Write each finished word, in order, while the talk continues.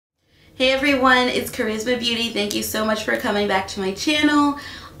Hey everyone, it's Kharisma Beauty. Thank you so much for coming back to my channel.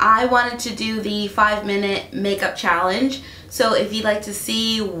 I wanted to do the 5-minute makeup challenge. So if you'd like to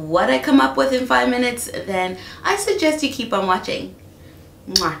see what I come up with in 5 minutes, then I suggest you keep on watching.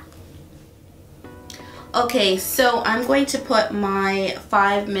 Mwah. Okay, so I'm going to put my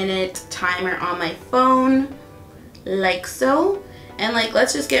 5-minute timer on my phone, like so. And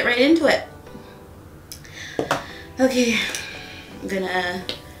let's just get right into it. Okay,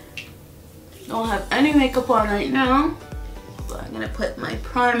 don't have any makeup on right now, but I'm gonna put my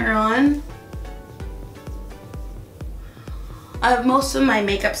primer on. I have most of my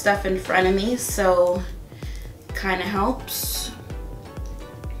makeup stuff in front of me, so it kind of helps.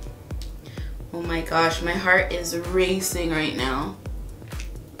 Oh my gosh, my heart is racing right now.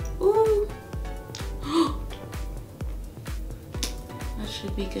 Ooh. That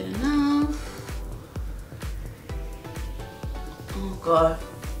should be good enough. Oh god.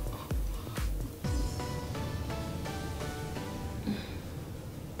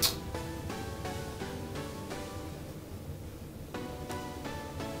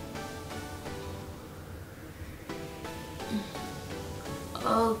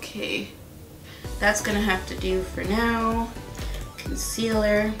 Okay, that's gonna have to do for now.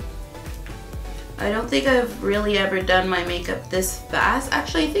 Concealer. I don't think I've really ever done my makeup this fast.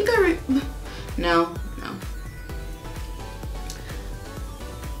 Actually, I think no.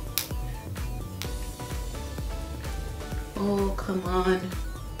 Oh, come on.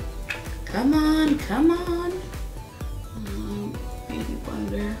 Come on, come on. Beauty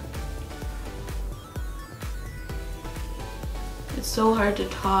blender. It's so hard to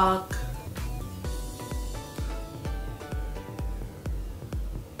talk.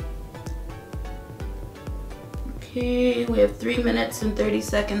 Okay, we have 3 minutes and 30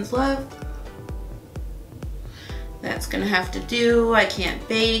 seconds left. That's gonna have to do. I can't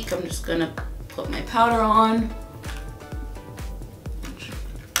bake. I'm just gonna put my powder on.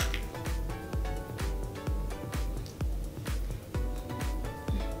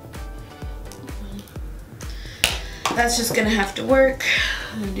 That's just gonna have to work.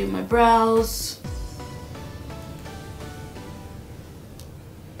 I'm gonna do my brows.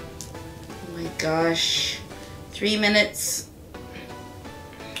 Oh my gosh. 3 minutes.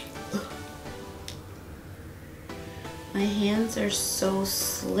 My hands are so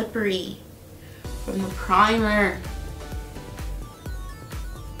slippery from the primer.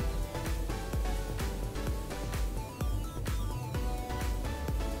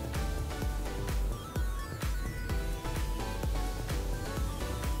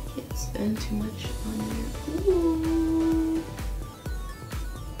 Spend too much on there. Ooh.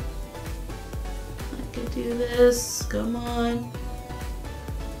 I can do this. Come on.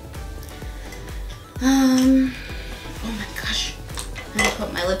 Oh my gosh. I'm gonna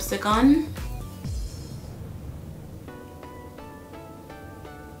put my lipstick on.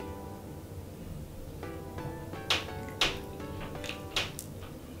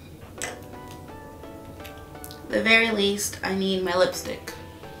 At the very least, I need my lipstick.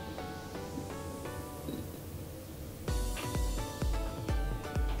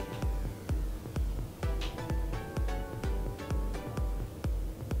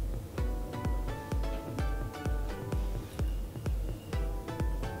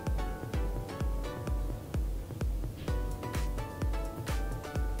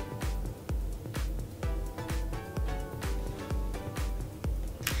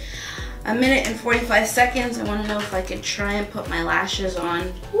 A minute and 45 seconds. I want to know if I can try and put my lashes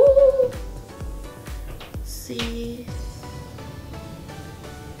on. Woo! Let's see.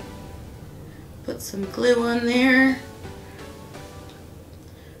 Put some glue on there.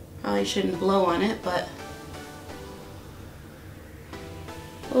 Probably shouldn't blow on it, but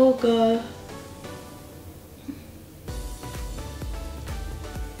oh god.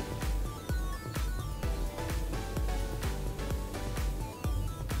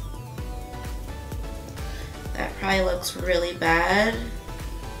 That probably looks really bad,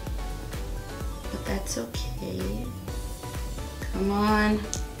 but that's okay. Come on.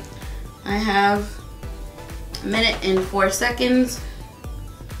 I have a minute and 4 seconds.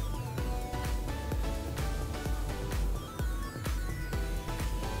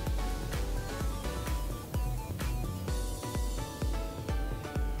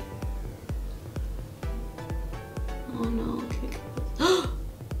 Oh no, okay.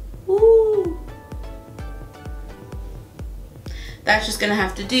 Ooh. That's just gonna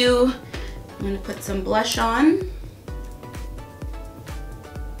have to do. I'm gonna put some blush on.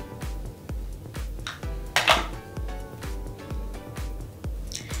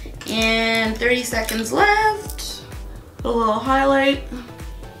 And 30 seconds left. A little highlight.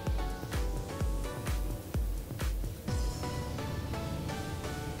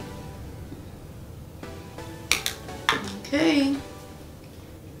 Okay.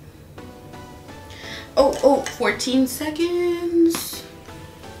 Oh, 14 seconds.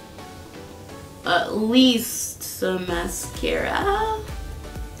 At least some mascara.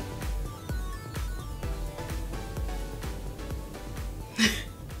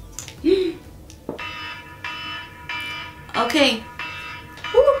 Okay.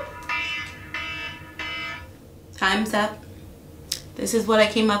 Woo. Time's up. This is what I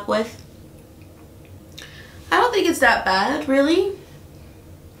came up with. I don't think it's that bad, really.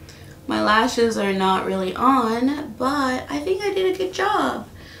 My lashes are not really on, but I think I did a good job.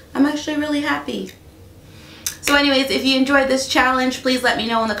 I'm actually really happy. So anyways, if you enjoyed this challenge, please let me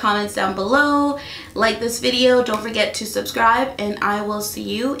know in the comments down below. Like this video, don't forget to subscribe, and I will see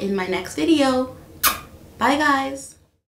you in my next video. Bye guys.